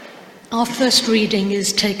Our first reading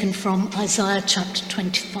is taken from Isaiah chapter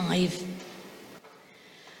 25.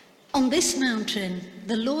 On this mountain,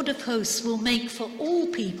 the Lord of hosts will make for all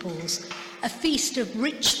peoples a feast of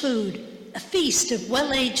rich food, a feast of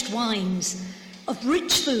well-aged wines, of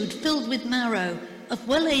rich food filled with marrow, of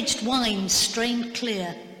well-aged wines strained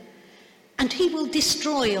clear. And he will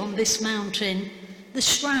destroy on this mountain the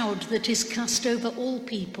shroud that is cast over all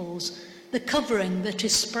peoples, the covering that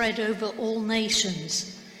is spread over all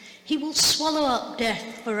nations. He will swallow up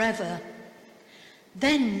death forever.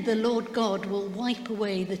 Then the Lord God will wipe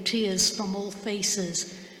away the tears from all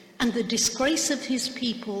faces, and the disgrace of his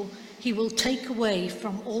people he will take away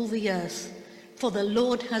from all the earth, for the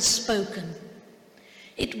Lord has spoken.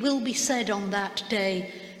 It will be said on that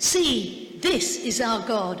day, "See, this is our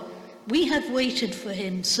God. We have waited for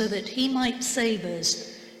him so that he might save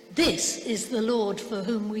us. This is the Lord for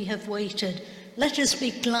whom we have waited. Let us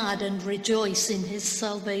be glad and rejoice in his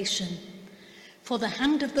salvation. For the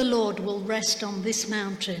hand of the Lord will rest on this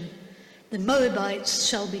mountain. The Moabites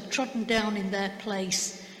shall be trodden down in their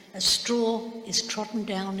place, as straw is trodden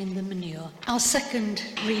down in the manure." Our second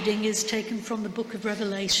reading is taken from the book of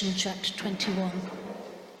Revelation, chapter 21.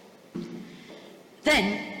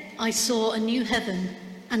 Then I saw a new heaven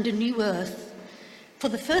and a new earth. For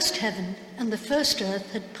the first heaven and the first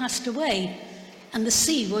earth had passed away, and the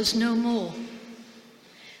sea was no more.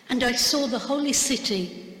 And I saw the holy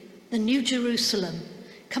city, the new Jerusalem,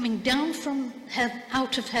 coming down from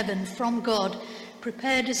out of heaven from God,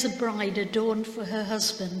 prepared as a bride adorned for her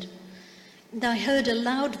husband. And I heard a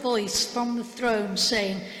loud voice from the throne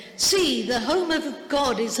saying, "See, the home of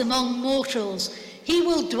God is among mortals. He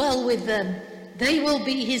will dwell with them. They will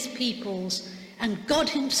be his peoples, and God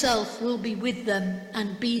himself will be with them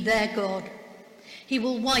and be their God. He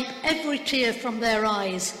will wipe every tear from their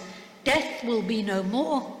eyes. Death will be no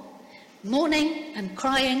more. Mourning and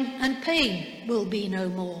crying and pain will be no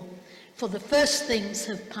more, for the first things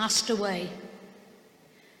have passed away."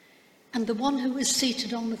 And the one who was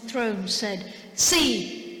seated on the throne said,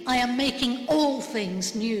 "See, I am making all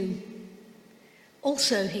things new."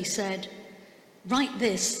 Also he said, "Write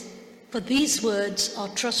this, for these words are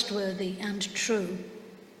trustworthy and true."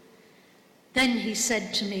 Then he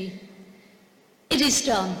said to me, "It is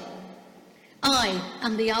done. I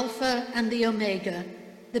am the Alpha and the Omega,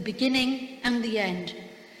 the beginning and the end.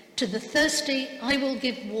 To the thirsty I will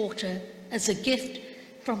give water as a gift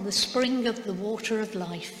from the spring of the water of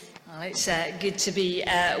life." Oh, it's good to be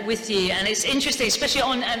with you, and it's interesting, especially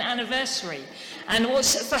on an anniversary. And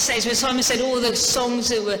what's fascinating is when Simon said all the songs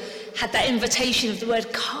that had that invitation of the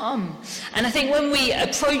word "come." And I think when we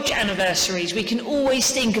approach anniversaries, we can always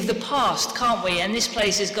think of the past, can't we? And this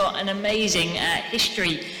place has got an amazing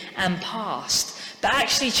history and past. But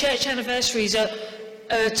actually, church anniversaries are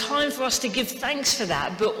a time for us to give thanks for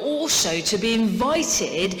that, but also to be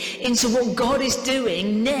invited into what God is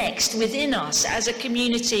doing next within us as a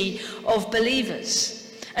community of believers.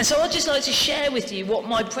 And so I'd just like to share with you what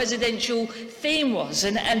my presidential theme was,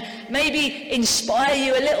 and maybe inspire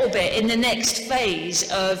you a little bit in the next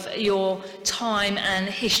phase of your time and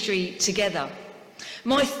history together.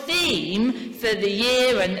 My theme for the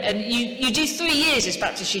year, and you do 3 years as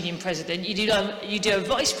Baptist Union President. You do a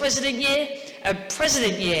Vice President year, a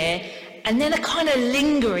President year, and then a kind of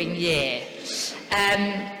lingering year.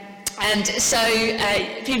 And so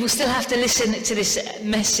people still have to listen to this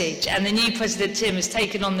message, and the new President Tim has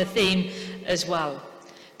taken on the theme as well.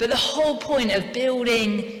 But the whole point of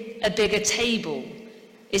building a bigger table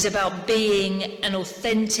is about being an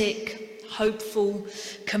authentic, hopeful,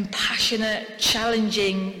 compassionate,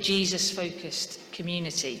 challenging, Jesus-focused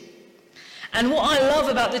community. And what I love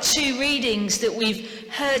about the 2 readings that we've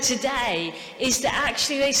heard today is that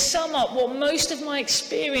actually they sum up what most of my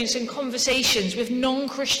experience and conversations with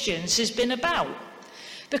non-Christians has been about.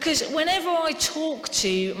 Because whenever I talk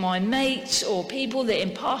to my mates or people that are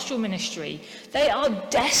in pastoral ministry, they are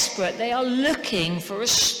desperate, they are looking for a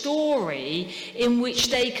story in which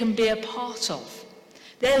they can be a part of.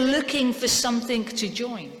 They're looking for something to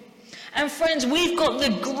join. And friends, we've got the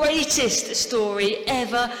greatest story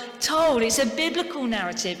ever told. It's a biblical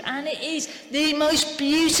narrative, and it is the most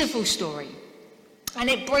beautiful story. And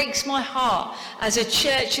it breaks my heart as a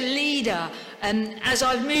church leader, as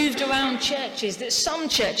I've moved around churches, that some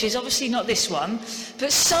churches, obviously not this one,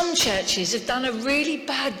 but some churches have done a really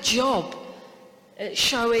bad job at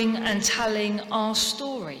showing and telling our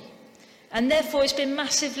story. And therefore it's been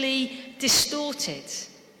massively distorted.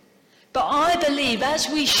 But I believe as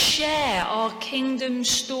we share our kingdom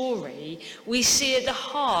story, we see at the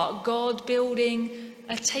heart God building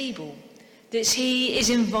a table that he is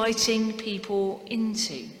inviting people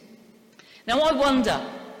into. Now I wonder,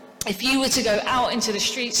 if you were to go out into the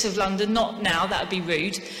streets of London, not now, that would be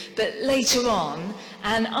rude, but later on,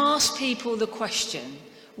 and ask people the question,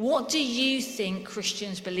 what do you think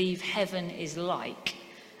Christians believe heaven is like?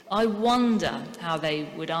 I wonder how they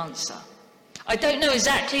would answer. I don't know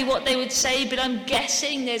exactly what they would say, but I'm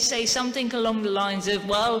guessing they'd say something along the lines of,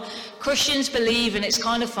 well, Christians believe, and it's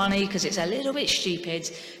kind of funny because it's a little bit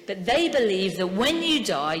stupid, but they believe that when you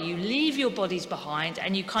die, you leave your bodies behind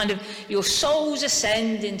and your souls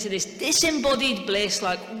ascend into this disembodied bliss,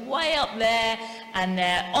 like way up there, and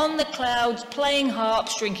they're on the clouds playing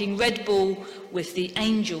harps, drinking Red Bull with the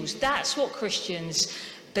angels. That's what Christians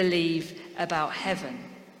believe about heaven.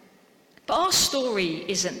 But our story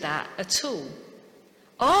isn't that at all.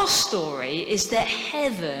 Our story is that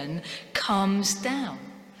heaven comes down.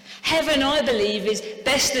 Heaven, I believe, is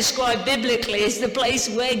best described biblically as the place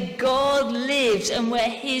where God lives and where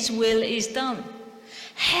his will is done.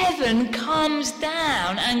 Heaven comes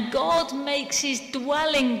down and God makes his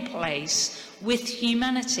dwelling place with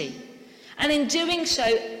humanity. And in doing so,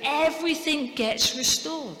 everything gets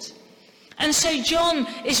restored. And so John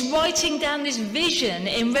is writing down this vision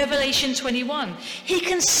in Revelation 21. He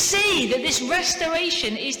can see that this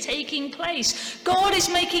restoration is taking place. God is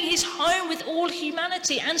making his home with all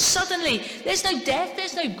humanity. And suddenly, there's no death,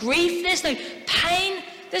 there's no grief, there's no pain,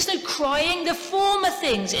 there's no crying. The former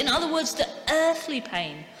things, in other words, the earthly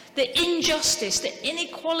pain, the injustice, the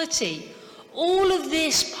inequality, all of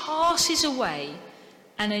this passes away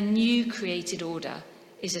and a new created order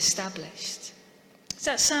is established. Does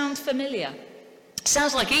that sound familiar?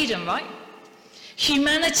 Sounds like Eden, right?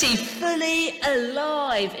 Humanity fully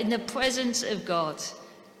alive in the presence of God.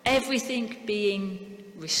 Everything being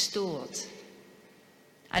restored.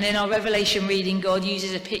 And in our Revelation reading, God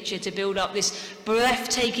uses a picture to build up this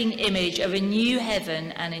breathtaking image of a new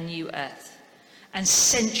heaven and a new earth. And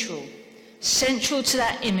central to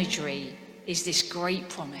that imagery is this great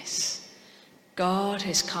promise. God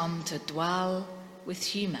has come to dwell with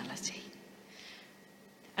humanity.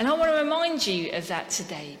 And I want to remind you of that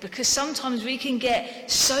today, because sometimes we can get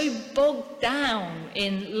so bogged down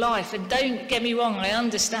in life. And don't get me wrong, I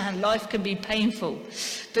understand life can be painful.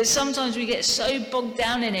 But sometimes we get so bogged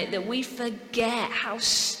down in it that we forget how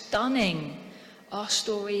stunning our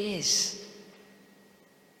story is.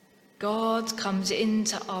 God comes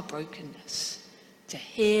into our brokenness to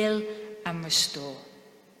heal and restore.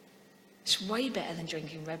 It's way better than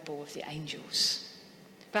drinking Red Bull with the angels.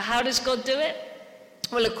 But how does God do it?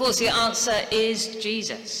 Well, of course, the answer is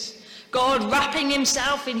Jesus. God wrapping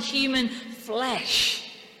himself in human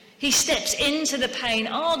flesh. He steps into the pain.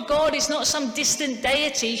 Our God is not some distant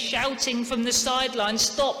deity shouting from the sidelines,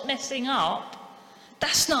 "Stop messing up."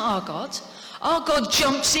 That's not our God. Our God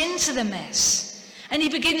jumps into the mess and he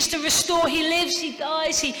begins to restore. He lives, he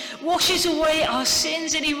dies, he washes away our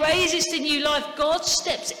sins and he raises to new life. God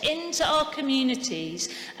steps into our communities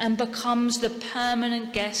and becomes the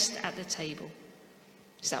permanent guest at the table.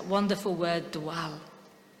 It's that wonderful word, dwell.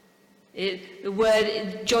 The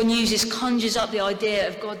word John uses conjures up the idea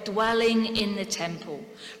of God dwelling in the temple,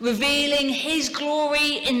 revealing his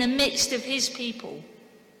glory in the midst of his people.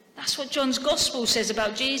 That's what John's gospel says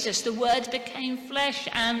about Jesus. The word became flesh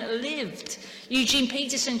and lived. Eugene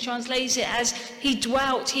Peterson translates it as he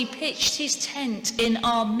dwelt, he pitched his tent in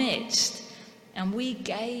our midst, and we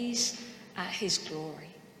gaze at his glory.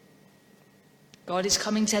 God is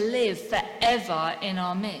coming to live forever in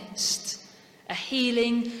our midst. A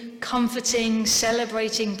healing, comforting,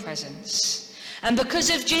 celebrating presence. And because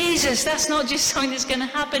of Jesus, that's not just something that's going to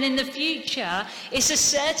happen in the future. It's a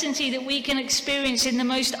certainty that we can experience in the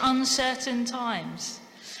most uncertain times.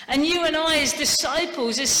 And you and I, as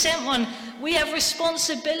disciples, as sent one, we have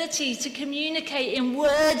responsibility to communicate in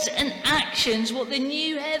words and actions what the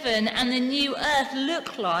new heaven and the new earth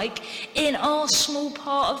look like in our small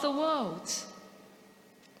part of the world.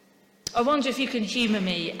 I wonder if you can humour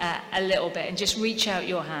me a little bit and just reach out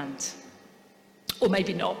your hand. Or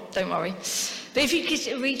maybe not, don't worry. But if you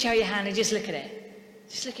could reach out your hand and just look at it.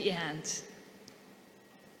 Just look at your hand.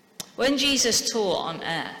 When Jesus taught on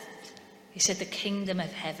earth, he said the kingdom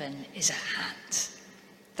of heaven is at hand.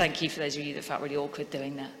 Thank you for those of you that felt really awkward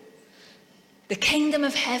doing that. The kingdom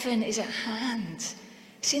of heaven is at hand.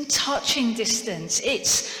 It's in touching distance.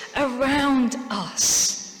 It's around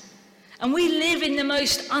us. And we live in the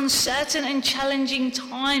most uncertain and challenging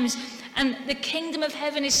times. And the kingdom of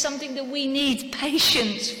heaven is something that we need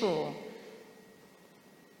patience for.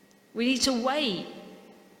 We need to wait.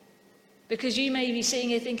 Because you may be sitting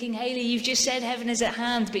here thinking, Hayley, you've just said heaven is at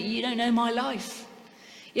hand, but you don't know my life.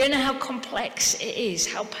 You don't know how complex it is,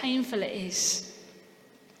 how painful it is.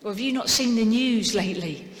 Or have you not seen the news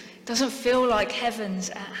lately? Doesn't feel like heaven's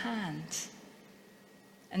at hand.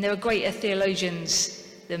 And there are greater theologians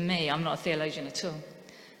than me. I'm not a theologian at all.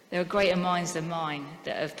 There are greater minds than mine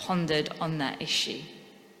that have pondered on that issue.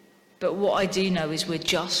 But what I do know is we're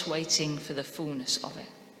just waiting for the fullness of it.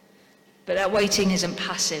 But that waiting isn't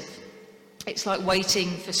passive. It's like waiting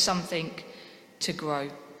for something to grow.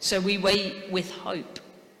 So we wait with hope,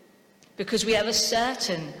 because we have a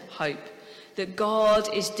certain hope that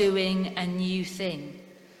God is doing a new thing.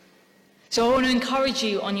 So I want to encourage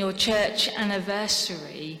you on your church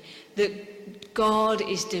anniversary that God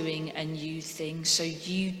is doing a new thing, so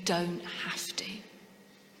you don't have to.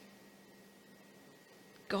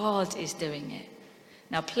 God is doing it.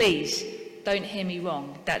 Now please, don't hear me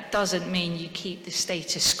wrong. That doesn't mean you keep the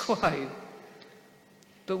status quo.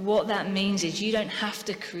 But what that means is you don't have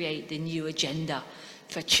to create the new agenda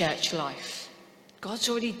for church life. God's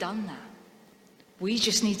already done that. We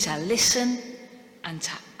just need to listen and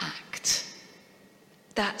to act.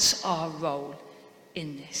 That's our role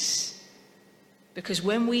in this. Because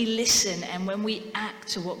when we listen and when we act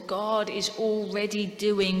to what God is already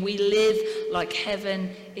doing, we live like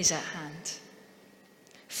heaven is at hand.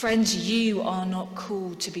 Friends, you are not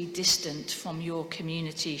called to be distant from your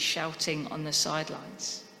community shouting on the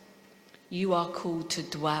sidelines. You are called to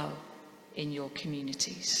dwell in your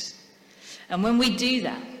communities. And when we do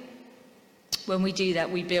that,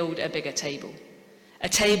 we build a bigger table. A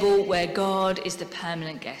table where God is the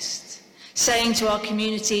permanent guest, saying to our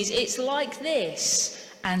communities, it's like this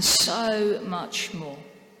and so much more.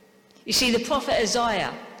 You see, the prophet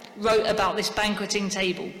Isaiah wrote about this banqueting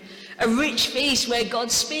table, a rich feast where God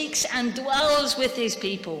speaks and dwells with his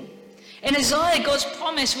people. In Isaiah, God's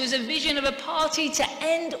promise was a vision of a party to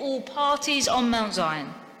end all parties on Mount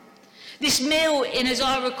Zion. This meal in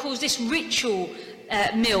Isaiah recalls this ritual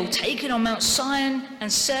meal taken on Mount Zion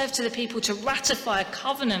and served to the people to ratify a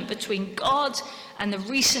covenant between God and the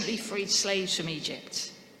recently freed slaves from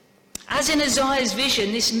Egypt. As in Isaiah's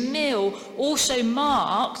vision, this meal also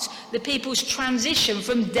marked the people's transition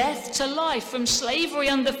from death to life, from slavery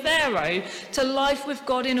under Pharaoh to life with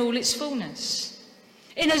God in all its fullness.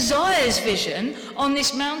 In Isaiah's vision, on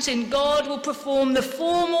this mountain, God will perform the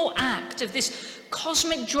formal act of this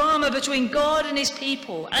cosmic drama between God and his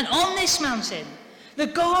people. And on this mountain, the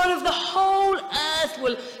God of the whole earth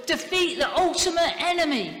will defeat the ultimate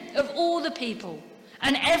enemy of all the people.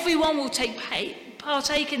 And everyone will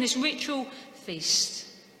partake in this ritual feast.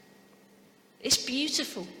 It's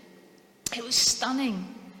beautiful. It was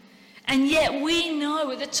stunning. And yet we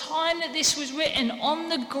know at the time that this was written on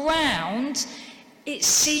the ground, it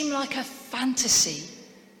seemed like a fantasy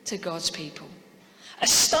to God's people. A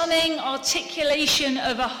stunning articulation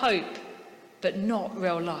of a hope, but not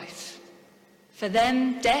real life. For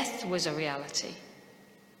them, death was a reality.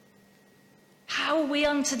 How are we to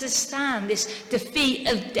understand this defeat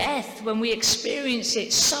of death when we experience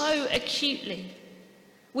it so acutely?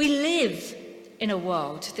 We live in a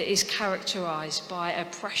world that is characterized by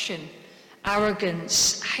oppression,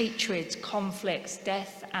 arrogance, hatred, conflict,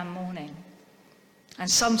 death, and mourning. And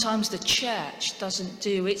sometimes the church doesn't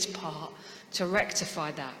do its part to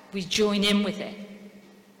rectify that. We join in with it.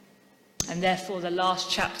 And therefore the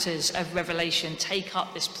last chapters of Revelation take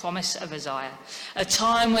up this promise of Isaiah, a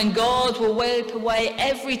time when God will wipe away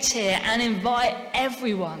every tear and invite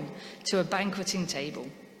everyone to a banqueting table.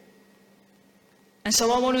 And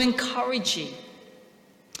so I want to encourage you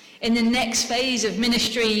in the next phase of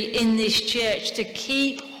ministry in this church to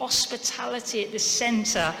keep hospitality at the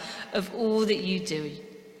centre of all that you do.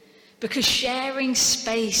 Because sharing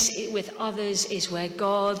space with others is where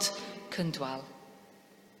God can dwell.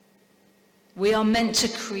 We are meant to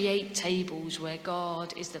create tables where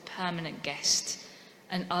God is the permanent guest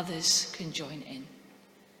and others can join in.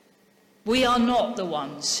 We are not the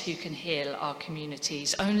ones who can heal our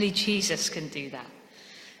communities. Only Jesus can do that.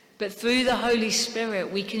 But through the Holy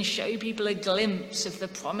Spirit, we can show people a glimpse of the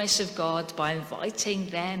promise of God by inviting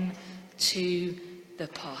them to the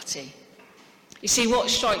party. You see, what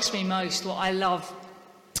strikes me most, what I love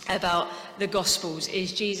about the Gospels,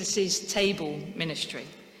 is Jesus' table ministry.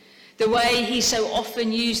 The way he so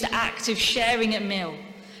often used the act of sharing a meal,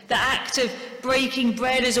 the act of breaking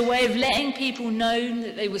bread as a way of letting people know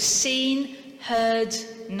that they were seen, heard,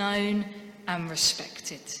 known, and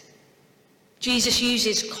respected. Jesus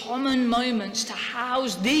uses common moments to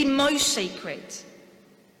house the most sacred.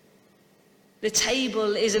 The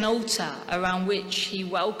table is an altar around which he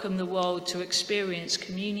welcomed the world to experience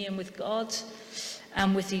communion with God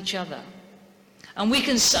and with each other. And we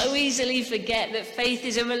can so easily forget that faith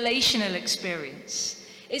is a relational experience.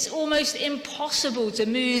 It's almost impossible to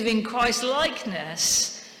move in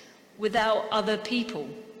Christ-likeness without other people,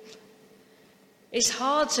 It's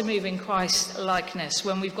hard to move in Christ-likeness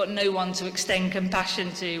when we've got no one to extend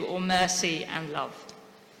compassion to or mercy and love.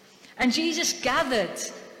 And Jesus gathered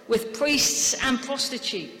with priests and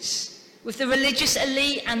prostitutes, with the religious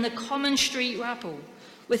elite and the common street rabble,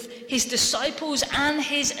 with his disciples and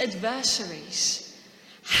his adversaries.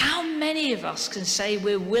 How many of us can say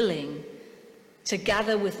we're willing to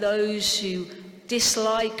gather with those who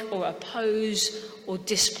dislike or oppose or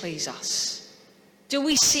displease us? Do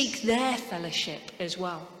we seek their fellowship as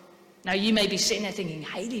well? Now, you may be sitting there thinking,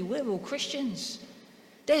 Hayley, we're all Christians.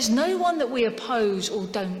 There's no one that we oppose or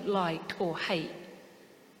don't like or hate.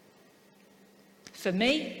 For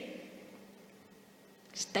me,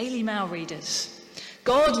 it's Daily Mail readers.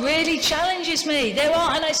 God really challenges me. There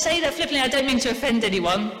are, and I say that flippantly, I don't mean to offend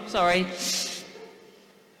anyone, sorry.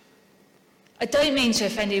 I don't mean to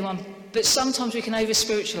offend anyone, but sometimes we can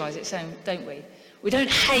over-spiritualise it, don't we? We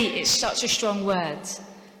don't hate, it's such a strong word.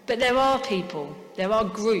 But there are people, there are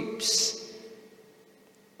groups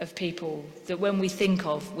of people that when we think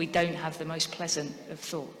of, we don't have the most pleasant of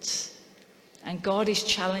thoughts. And God is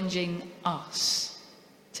challenging us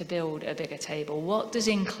to build a bigger table. What does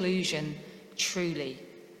inclusion truly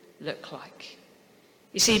look like?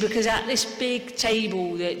 You see, because at this big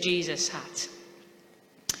table that Jesus had,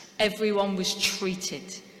 everyone was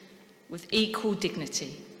treated with equal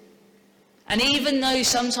dignity. And even though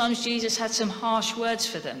sometimes Jesus had some harsh words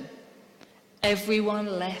for them,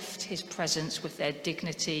 everyone left his presence with their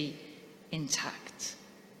dignity intact.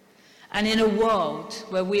 And in a world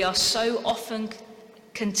where we are so often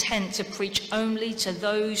content to preach only to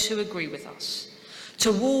those who agree with us,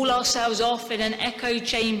 to wall ourselves off in an echo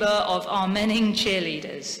chamber of amening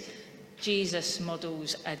cheerleaders, Jesus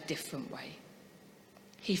models a different way.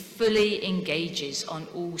 He fully engages on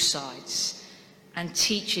all sides and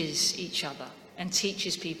teaches each other and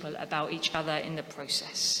teaches people about each other in the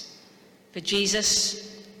process. For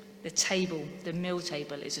Jesus, the table, the meal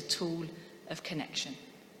table, is a tool of connection.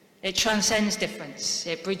 It transcends difference.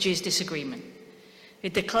 It bridges disagreement.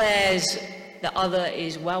 It declares the other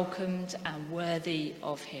is welcomed and worthy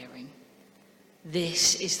of hearing.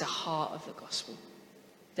 This is the heart of the gospel,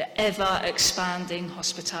 the ever-expanding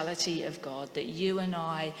hospitality of God that you and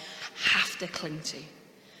I have to cling to.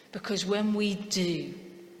 Because when we do,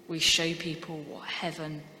 we show people what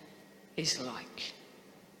heaven is like.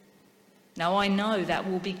 Now, I know that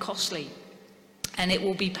will be costly and it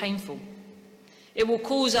will be painful. It will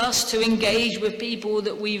cause us to engage with people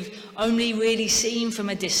that we've only really seen from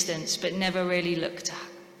a distance but never really looked at.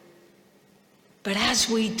 But as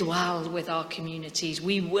we dwell with our communities,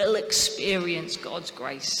 we will experience God's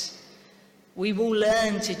grace. We will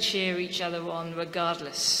learn to cheer each other on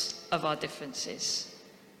regardless of our differences.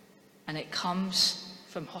 And it comes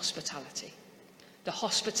from hospitality. The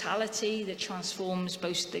hospitality that transforms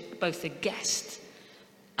both the guest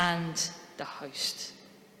and the host.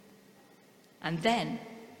 And then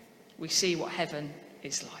we see what heaven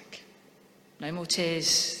is like. No more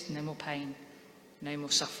tears, no more pain, no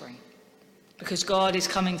more suffering. Because God is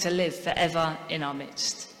coming to live forever in our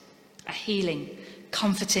midst. A healing,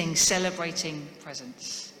 comforting, celebrating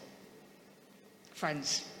presence.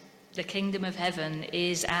 Friends, the kingdom of heaven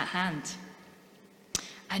is at hand.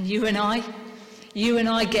 And you and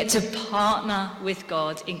I get to partner with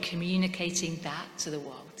God in communicating that to the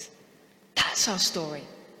world. That's our story.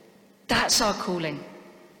 That's our calling.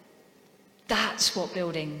 That's what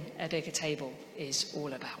building a bigger table is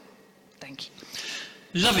all about. Thank you.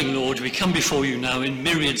 Loving Lord, we come before you now in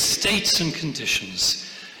myriad states and conditions,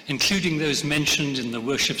 including those mentioned in the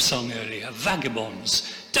worship song earlier: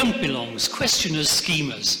 vagabonds, don't-belongs, questioners,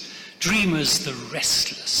 schemers, dreamers, the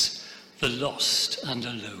restless, the lost and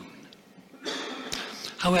alone.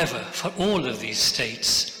 However, for all of these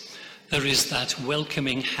states, there is that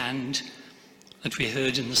welcoming hand that we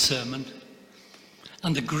heard in the sermon,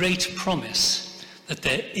 and the great promise that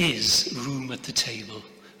there is room at the table.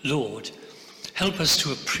 Lord, help us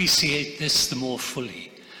to appreciate this the more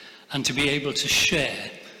fully and to be able to share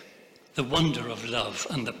the wonder of love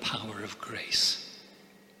and the power of grace.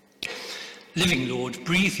 Living Lord,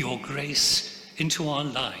 breathe your grace into our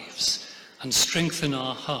lives and strengthen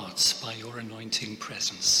our hearts by your anointing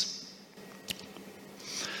presence.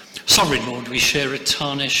 Sovereign Lord, we share a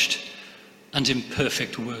tarnished and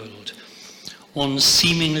imperfect world, one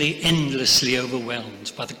seemingly endlessly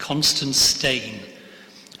overwhelmed by the constant stain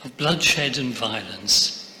of bloodshed and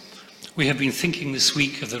violence. We have been thinking this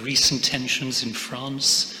week of the recent tensions in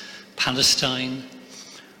France, Palestine,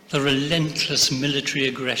 the relentless military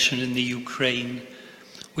aggression in the Ukraine,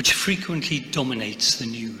 which frequently dominates the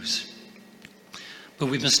news. But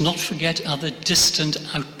we must not forget other distant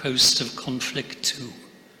outposts of conflict too.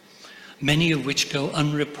 many of which go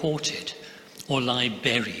unreported or lie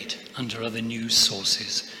buried under other news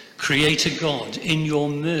sources. Creator God, in your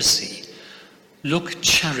mercy, look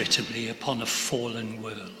charitably upon a fallen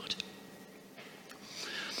world.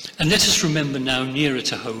 And let us remember now, nearer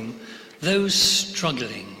to home, those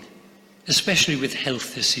struggling, especially with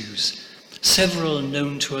health issues, several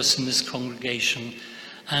known to us in this congregation,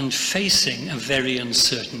 and facing a very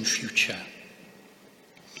uncertain future.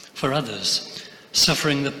 For others,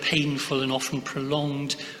 suffering the painful and often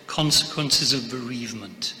prolonged consequences of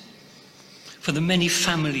bereavement. For the many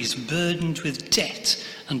families burdened with debt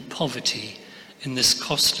and poverty in this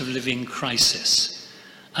cost of living crisis,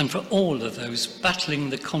 and for all of those battling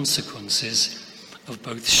the consequences of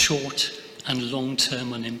both short and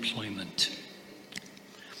long-term unemployment.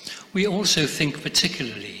 We also think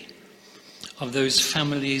particularly of those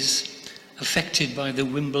families affected by the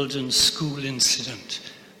Wimbledon school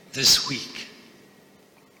incident this week.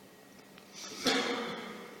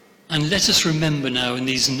 And let us remember now, in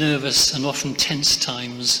these nervous and often tense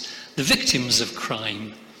times, the victims of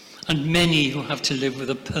crime and many who have to live with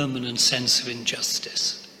a permanent sense of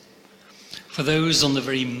injustice. For those on the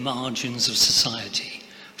very margins of society,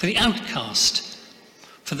 for the outcast,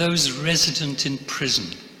 for those resident in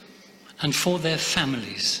prison, and for their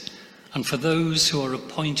families, and for those who are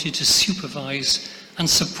appointed to supervise and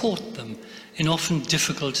support them in often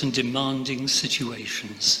difficult and demanding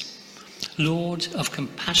situations. Lord of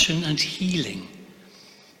compassion and healing,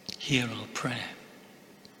 hear our prayer.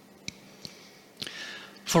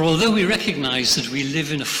 For although we recognize that we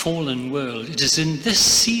live in a fallen world, it is in this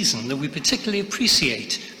season that we particularly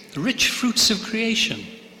appreciate the rich fruits of creation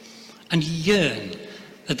and yearn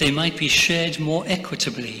that they might be shared more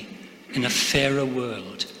equitably in a fairer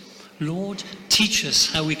world. Lord, teach us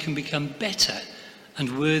how we can become better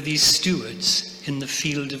and worthy stewards in the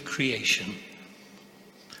field of creation.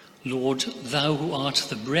 Lord, thou who art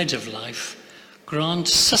the bread of life, grant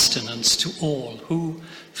sustenance to all who,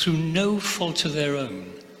 through no fault of their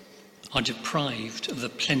own, are deprived of the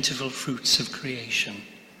plentiful fruits of creation.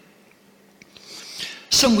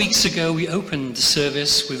 Some weeks ago, we opened the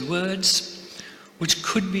service with words which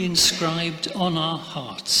could be inscribed on our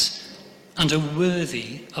hearts and are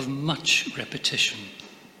worthy of much repetition.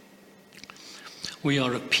 We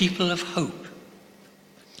are a people of hope.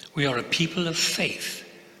 We are a people of faith.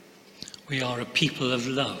 We are a people of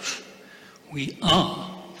love. We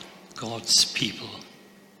are God's people.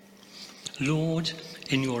 Lord,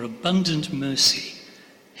 in your abundant mercy,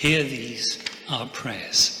 hear these our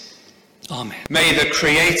prayers. Amen. May the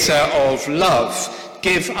Creator of love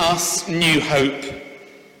give us new hope.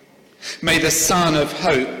 May the Son of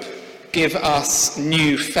hope give us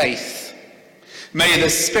new faith. May the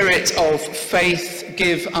Spirit of faith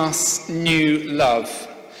give us new love.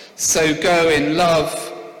 So go in love,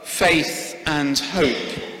 faith and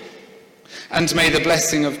hope. And may the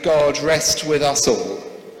blessing of God rest with us all.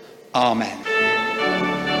 Amen.